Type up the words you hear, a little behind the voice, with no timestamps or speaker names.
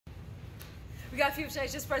We got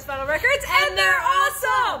Phillipsburg Vinyl Records, and they're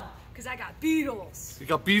awesome! Because I got Beatles. You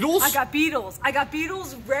got Beatles? I got Beatles. I got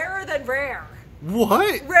Beatles rarer than rare.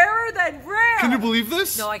 What? Rarer than rare. Can you believe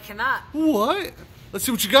this? No, I cannot. What? Let's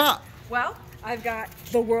see what you got. Well, I've got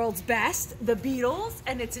the world's best, the Beatles,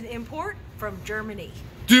 and it's an import from Germany.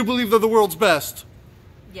 Do you believe they're the world's best?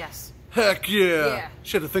 Yes. Heck yeah. Yeah.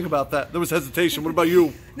 She had to think about that. There was hesitation. What about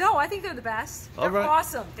you? No, I think they're the best. They're All right.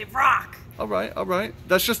 awesome. They rock. All right, all right.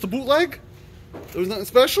 That's just a bootleg? There was nothing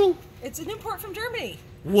special? It's an import from Germany.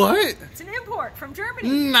 What? It's an import from Germany.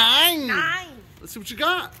 9. 9. Let's see what you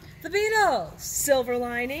got. The Beatles. Silver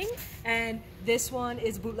lining. And this one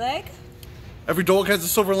is bootleg. Every dog has a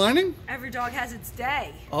silver lining? Every dog has its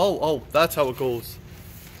day. Oh, that's how it goes.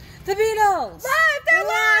 The Beatles. Live! They're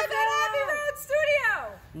live at Abbey Road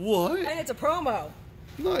Studio. What? And it's a promo.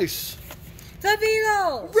 Nice. The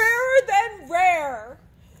Beatles. Rarer than rare.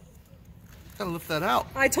 Gotta lift that out.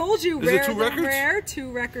 I told you, Is it rarer 2 than records? rare,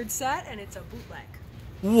 2 record set, and it's a bootleg.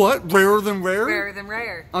 What? Rarer than rare? Rarer than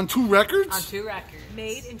rare. On 2 records? On 2 records.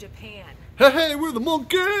 Made in Japan. Hey, we're the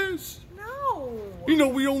monkeys. No. You know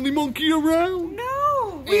we only monkey around.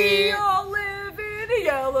 No. We all live in a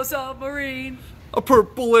yellow submarine. A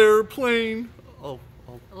purple airplane. Oh.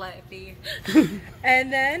 Let it be.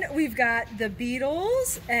 And then we've got the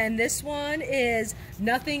Beatles, and this one is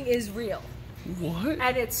Nothing Is Real. What?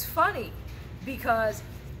 And it's funny because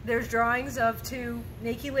there's drawings of 2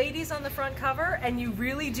 naked ladies on the front cover, and you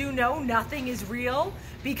really do know nothing is real,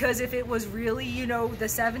 because if it was really, you know, the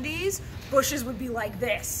 70s, bushes would be like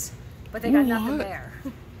this, but they got nothing there.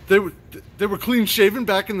 They were clean shaven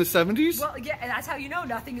back in the 70s? Well, yeah, and that's how you know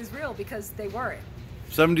nothing is real, because they weren't.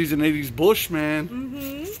 70s and 80s Bush, man.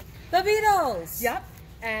 Mm-hmm. The Beatles. Yep.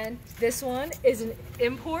 And this one is an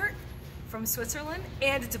import from Switzerland,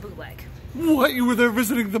 and it's a bootleg. What? You were there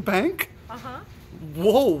visiting the bank? Uh-huh.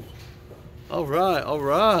 Whoa. All right, all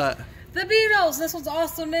right. The Beatles. This one's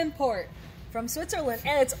also an import from Switzerland,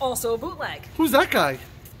 and it's also a bootleg. Who's that guy?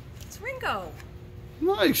 It's Ringo.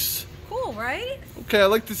 Nice. Cool, right? Okay, I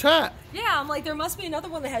like this hat. Yeah, I'm like, there must be another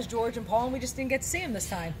one that has George and Paul, and we just didn't get to see him this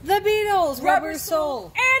time. The Beatles, Rubber Soul.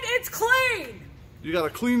 And it's clean! You got a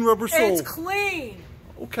clean rubber sole. It's clean!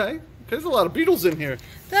 Okay. There's a lot of Beatles in here.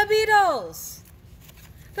 The Beatles!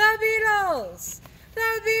 The Beatles!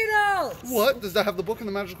 The Beatles! What? Does that have the book in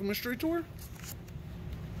the Magical Mystery Tour?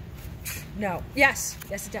 No. Yes.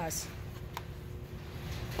 Yes, it does.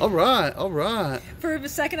 All right, all right. For a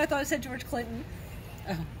second, I thought it said George Clinton.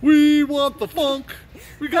 Oh. We want the funk.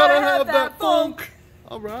 We gotta have that funk.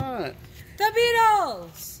 All right. The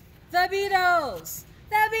Beatles! The Beatles!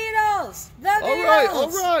 The Beatles! The Beatles! All right, all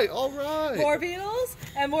right, all right. More Beatles,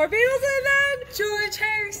 and more Beatles, and then George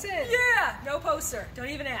Harrison. Yeah! No poster. Don't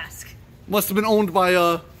even ask. Must have been owned by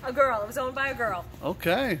a girl. It was owned by a girl.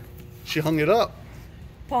 Okay. She hung it up.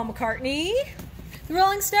 Paul McCartney. The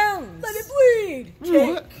Rolling Stones. Let it bleed.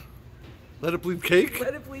 Cake. What? Let it bleed cake?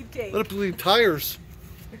 Let it bleed cake. Let it bleed tires.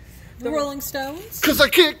 The Rolling Stones. Cause I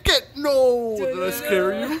can't get no. Did I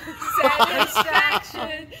scare you?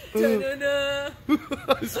 Satisfaction.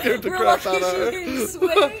 I scared the crap out of her. She didn't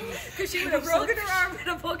swing because she would have broken her arm in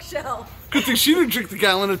a bookshelf. Good thing she didn't drink the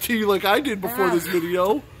gallon of tea like I did before this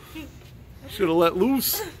video. Should have let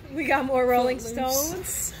loose. We got more Rolling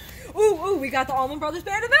Stones. Ooh, we got the Allman Brothers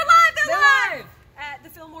Band, and they're live. They're live at the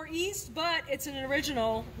Fillmore East, but it's an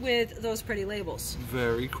original with those pretty labels.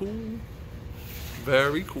 Very cool.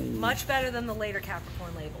 Very cool. Much better than the later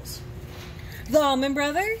Capricorn labels. The Allman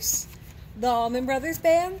Brothers. The Allman Brothers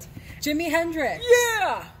Band. Jimi Hendrix.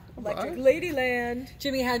 Yeah! Electric Ladyland.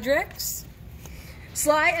 Jimi Hendrix.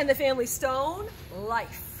 Sly and the Family Stone.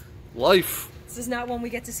 Life. Life. This is not one we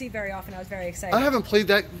get to see very often. I was very excited. I haven't played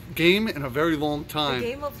that game in a very long time. The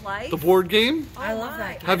Game of Life? The board game? Oh, I love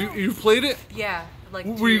that game. Have you played it? Yeah. Like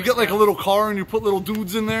where you get like a little car and you put little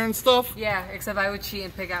dudes in there and stuff? Yeah, except I would cheat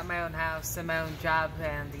and pick out my own house and my own job,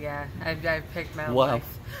 and yeah, I picked my own Wow.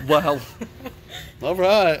 life. Wow. All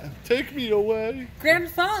right. Take me away. Grand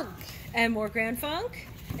Funk. And more Grand Funk.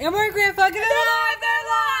 And more Grand Funk. And they're live! They're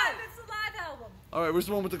live! It's the live album. All right, where's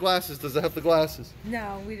the one with the glasses? Does it have the glasses?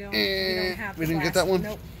 No, we don't have We the didn't glasses. get that one?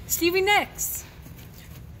 Nope. Stevie Nicks.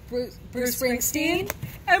 Bruce Springsteen.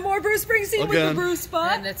 And more Bruce Springsteen with the Bruce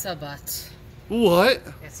butt. And it's a butt. What?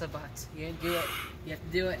 It's a butt. You do it. You have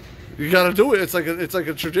to do it. You gotta do it. It's like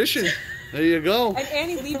a tradition. There you go. And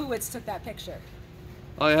Annie Leibovitz took that picture.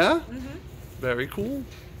 Oh yeah? Mm-hmm. Very cool.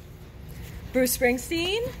 Bruce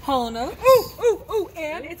Springsteen. Hall & Oates. Ooh,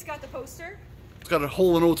 and it's got the poster. It's got a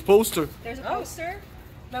Hall & Oates poster. There's a poster.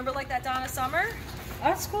 Remember like that Donna Summer?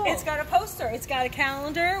 That's cool. It's got a poster. It's got a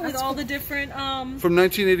calendar with all the different From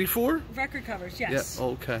 1984? record covers, yes. Yeah,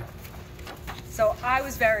 okay. So I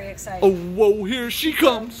was very excited. Oh, whoa, here she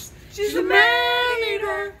comes. She's a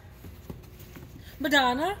man-eater.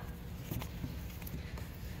 Madonna.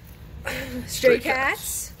 Stray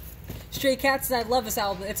Cats. Stray Cats, and I love this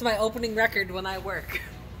album. It's my opening record when I work.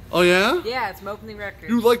 Oh, yeah? Yeah, it's my opening record.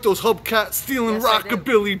 You like those hubcat stealing Yes, I do.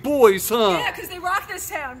 rockabilly boys, huh? Yeah, because they rock this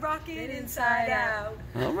town. Rock it inside out.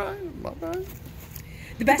 All right, all right.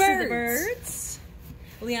 The best Birds. of the birds.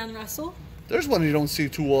 Leon Russell. There's one you don't see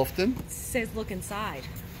too often. Says look inside.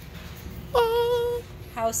 Oh,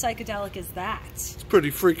 How psychedelic is that? it's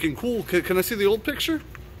pretty freaking cool. Can I see the old picture?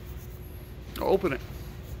 I'll open it.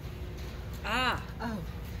 Ah. Oh.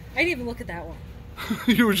 I didn't even look at that one.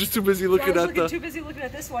 You were just too busy looking I was at the... too busy looking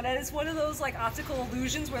at this one, and it's one of those like optical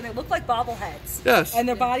illusions where they look like bobbleheads. Yes. And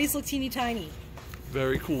their bodies look teeny tiny.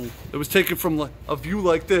 Very cool. It was taken from like a view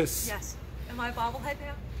like this. Yes. Am I a bobblehead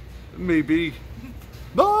now? Maybe.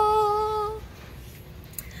 Ah.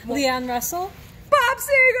 Leon Russell. Bob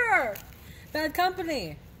Seger! Bad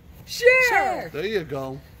Company. Cher! There you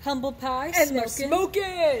go. Humble Pie. And they're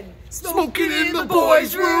Smoking. Smoking in the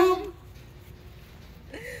boys' room.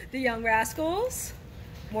 The Young Rascals.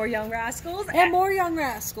 More Young Rascals. And more Young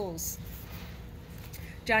Rascals.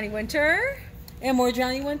 Johnny Winter. And more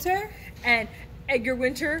Johnny Winter. And Edgar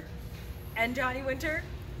Winter. And Johnny Winter.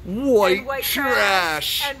 White, And White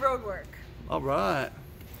trash. And Roadwork. All right.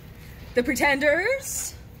 The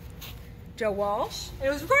Pretenders. Joe Walsh. It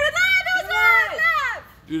was recorded live! It was live!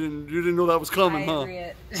 You didn't know that was coming, huh?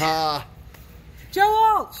 It. Ah. Joe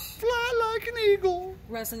Walsh. Fly like an eagle.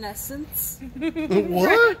 Resonescence.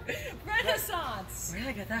 What? Renaissance. Where did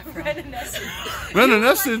I get that from? Renaissance.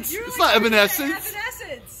 Reminiscence. You were It's like, not you were like, Evanescence.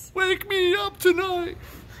 Evanescence. Wake me up tonight.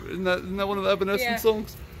 Isn't that one of the Evanescence Yeah.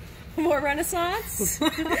 songs? More Renaissance.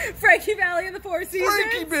 Frankie Valli and the Four Seasons.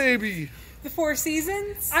 Frankie, baby. The Four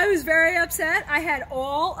Seasons. I was very upset. I had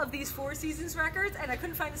all of these Four Seasons records, and I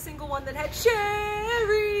couldn't find a single one that had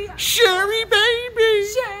Sherry. Sherry, baby.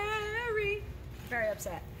 Sherry. Very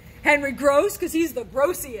upset. Henry Gross, because he's the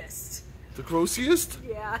grossiest. The grossiest?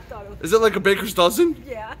 Yeah, I thought it was. Is it like a baker's dozen?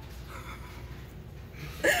 Yeah.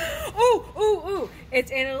 Ooh. It's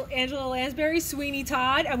Angela Lansbury, Sweeney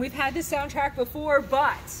Todd, and we've had this soundtrack before,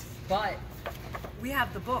 but we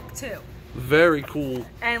have the book too. Very cool.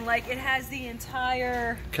 And like it has the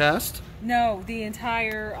entire the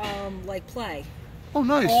entire like play. Oh,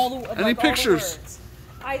 nice. Any pictures?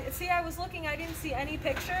 I was looking, I didn't see any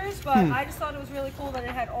pictures, but I just thought it was really cool that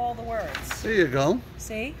it had all the words. There you go.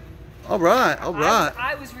 See? All right.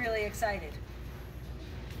 I was really excited.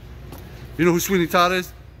 You know who Sweeney Todd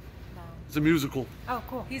is? No. It's a musical. Oh,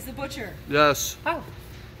 cool. He's the butcher. Yes. Oh.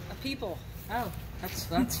 A People. Oh, that's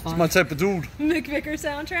It's fun. my type of dude. Mick Vicker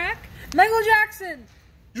soundtrack. Michael Jackson.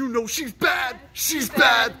 You know she's bad. She's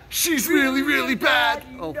bad. She's really, really bad.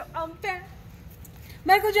 You Oh. know I'm bad.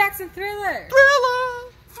 Michael Jackson Thriller.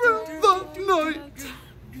 Thriller through the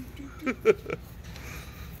night.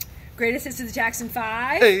 Greatest Hits of the Jackson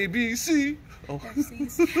 5. ABC. Oh. 1, 2,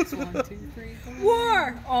 3, 4.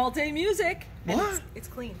 War. All Day Music. And What? It's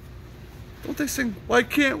clean. Don't they sing Why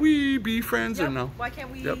Can't We Be Friends or Yep. no? Why can't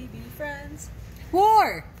we Yep. be friends?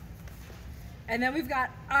 War. And then we've got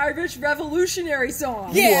Irish Revolutionary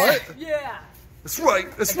song. Yeah. What? Yeah. That's right.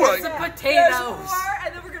 That's Against right. the There's potatoes. war,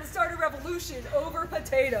 and then we're gonna start a revolution over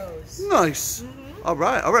potatoes. Nice. All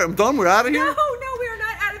right. I'm done. We're out of here. No, we are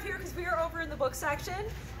not out of here because we are over in the book section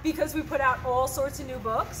because we put out all sorts of new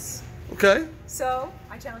books. Okay. So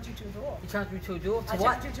I challenge you to a duel. You challenged me to a duel? To I what?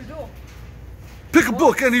 challenge you to a duel. Pick a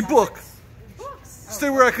book. Any book. Books. Stay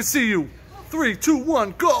where I can see you. 3, 2,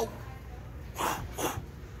 1, go.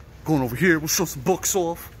 Going over here. We'll show some books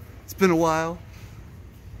off. It's been a while.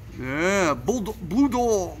 Yeah, Blue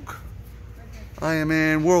Dog. I am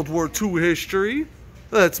in World War II history.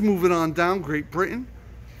 Let's move it on down. Great Britain.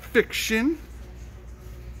 Fiction.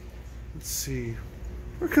 Let's see.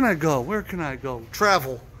 Where can I go?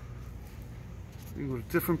 Travel. You go to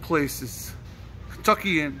different places.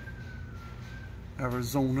 Kentucky and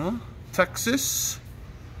Arizona. Texas.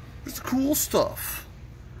 It's cool stuff.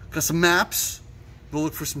 Got some maps. Go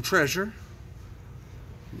look for some treasure.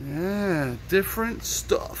 Yeah, different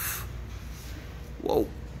stuff.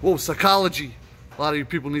 Whoa, psychology. A lot of you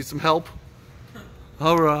people need some help.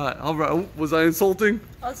 All right. Oh, was I insulting?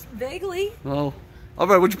 Vaguely. Oh, all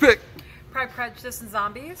right. What'd you pick? Pride, Prejudice, and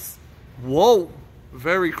Zombies. Whoa,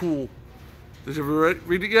 very cool. Did you ever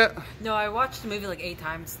read it yet? No, I watched the movie like 8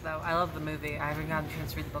 times though. I love the movie. I haven't gotten a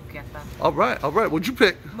chance to read the book yet though. All right. What'd you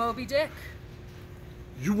pick? Moby Dick.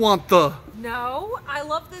 You want the... No, I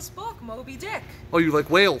love this book, Moby Dick. Oh, you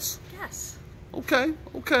like whales? Yes. Okay.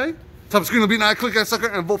 Top screen will be 9. Click that sucker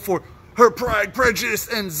and vote for Her Pride, Prejudice,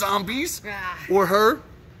 and Zombies. Ah. Or her,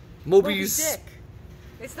 Moby Moby's... Dick.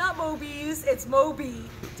 It's not Moby's, it's Moby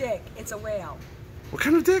Dick. It's a whale. What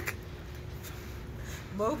kind of dick?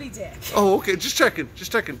 Moby Dick. Oh, okay, just checking,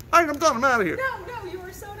 just checking. All right, I'm done, I'm out of here. No, you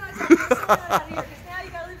were so not done. You were so not out of here. Because now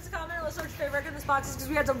you gotta leave us a comment and let's search your favorite record in this boxes because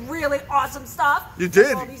we had some really awesome stuff. You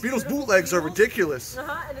did. All these Beatles beautiful bootlegs are Beatles. ridiculous.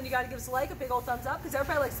 And then you gotta give us a like, a big old thumbs up, because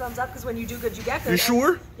everybody likes thumbs up, because when you do good, you get good. You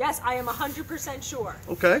sure? Yes, I am 100% sure.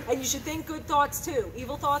 Okay. And you should think good thoughts too.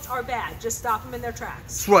 Evil thoughts are bad. Just stop them in their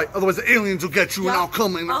tracks. That's right, otherwise the aliens will get you and I'll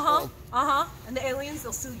come in. And the aliens,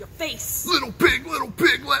 they'll steal your face. Little pig,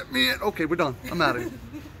 let me in. Okay, we're done. I'm out of here.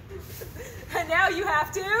 And now you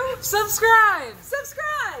have to Subscribe.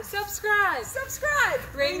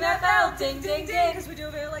 Ring that bell, ding, ding, ding. Because we do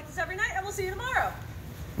a video like this every night, and we'll see you tomorrow.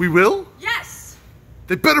 We will? Yes.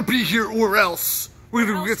 They better be here or else. We're Or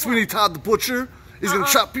gonna else get Sweeney what? Todd the Butcher. He's gonna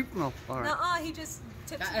chop people. No, all right. Nuh-uh, he just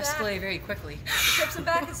tips That him escalated back. very quickly. Tips him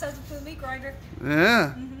back and sends him to the meat grinder.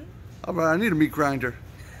 Yeah. All right, I need a meat grinder.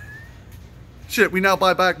 Shit, we now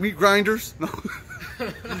buy back meat grinders? No.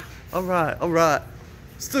 All right.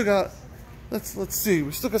 Still got, let's see.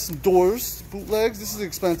 We still got some doors, bootlegs. This is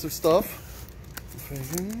expensive stuff.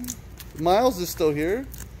 Miles is still here,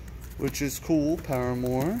 which is cool.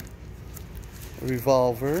 Paramore. A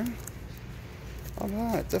revolver. All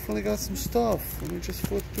right, definitely got some stuff. Let me just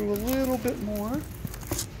flip through a little bit more.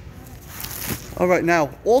 All right,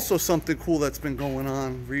 now also something cool that's been going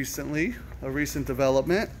on recently, a recent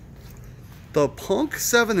development. The Punk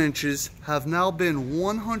 7 inches have now been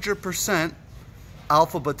 100%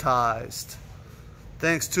 alphabetized.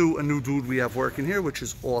 Thanks to a new dude we have working here, which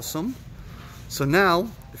is awesome. So now,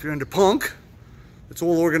 if you're into punk, it's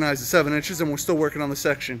all organized at 7 inches and we're still working on the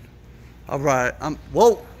section. All right,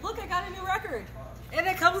 whoa. Look, I got a new record. And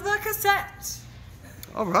it comes with a cassette.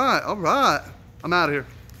 All right. I'm out of here.